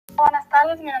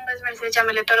tardes, mi nombre es Mercedes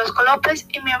Yamilet Orozco López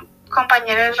y mi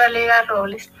compañera es Raleigh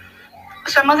Robles.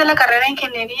 Somos de la carrera de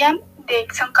Ingeniería de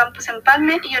Exxon Campus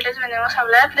Empalme y hoy les venimos a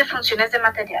hablar de funciones de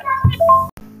material.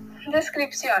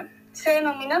 Descripción. Se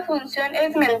denomina función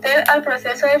esmelter al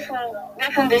proceso de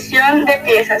fundición de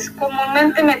piezas,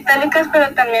 comúnmente metálicas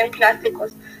pero también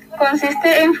plásticos.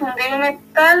 Consiste en fundir un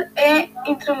metal e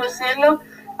introducirlo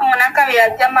a una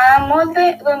cavidad llamada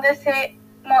molde donde se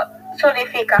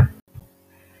solidifica.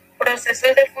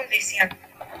 Procesos de fundición.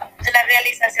 La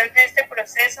realización de este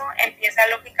proceso empieza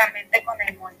lógicamente con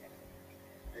el molde.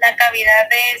 La cavidad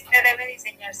de este debe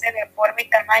diseñarse de forma y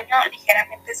tamaño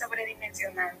ligeramente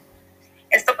sobredimensionado.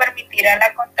 Esto permitirá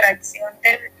la contracción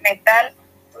del metal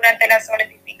durante la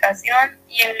solidificación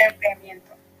y el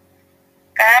enfriamiento.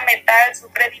 Cada metal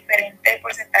sufre diferente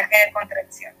porcentaje de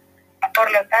contracción.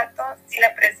 Por lo tanto, si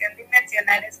la presión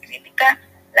dimensional es crítica,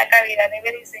 la cavidad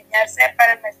debe diseñarse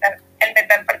para el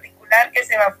metal particular que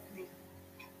se va a fundir.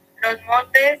 Los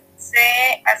moldes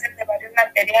se hacen de varios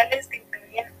materiales que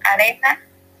incluyen arena,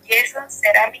 yeso,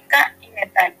 cerámica y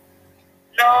metal.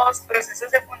 Los procesos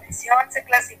de fundición se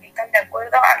clasifican de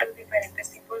acuerdo a los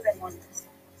diferentes tipos de moldes.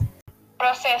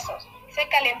 Procesos. Se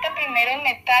calienta primero el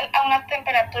metal a una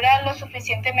temperatura lo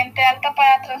suficientemente alta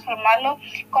para transformarlo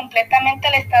completamente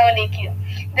al estado líquido.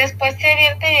 Después se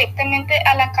vierte directamente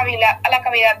a la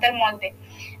cavidad del molde.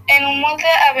 En un molde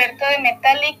abierto de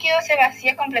metal líquido se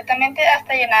vacía completamente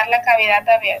hasta llenar la cavidad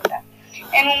abierta.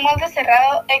 En un molde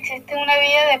cerrado existe una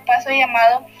vía de paso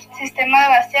llamado sistema de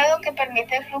vaciado que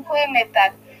permite el flujo de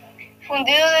metal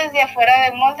fundido desde afuera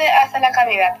del molde hasta la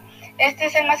cavidad. Este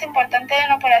es el más importante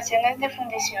en operaciones de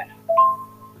fundición.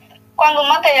 Cuando un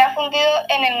material fundido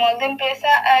en el molde empieza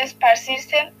a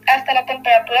esparcirse hasta la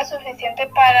temperatura suficiente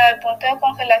para el punto de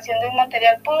congelación del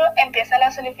material puro, empieza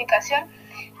la solidificación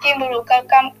que involucra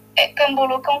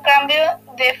un cambio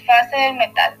de fase del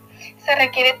metal. Se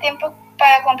requiere tiempo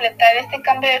para completar este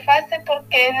cambio de fase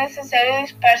porque es necesario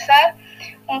dispersar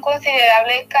una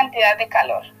considerable cantidad de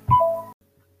calor.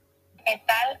 El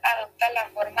metal adopta la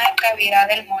forma de cavidad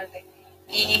del molde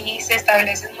y se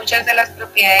establecen muchas de las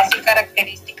propiedades y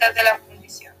características de la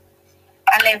fundición.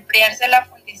 Al enfriarse la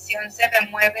fundición se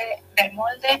remueve del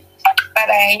molde.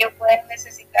 Para ello pueden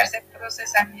necesitarse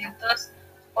procesamientos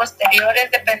posteriores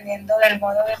dependiendo del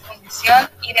modo de fundición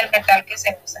y del metal que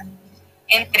se usa.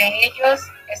 Entre ellos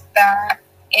está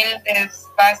el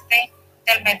desbaste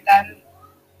del metal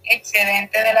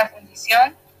excedente de la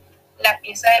fundición, la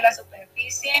pieza de la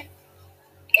superficie,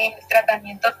 el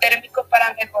tratamiento térmico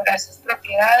para mejorar sus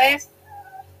propiedades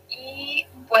y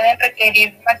pueden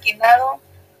requerir maquinado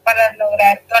para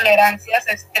lograr tolerancias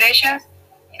estrechas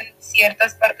en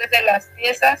ciertas partes de las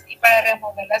piezas y para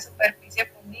remover la superficie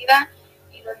fundida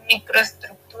y las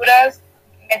microestructuras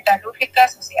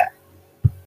metalúrgicas asociadas.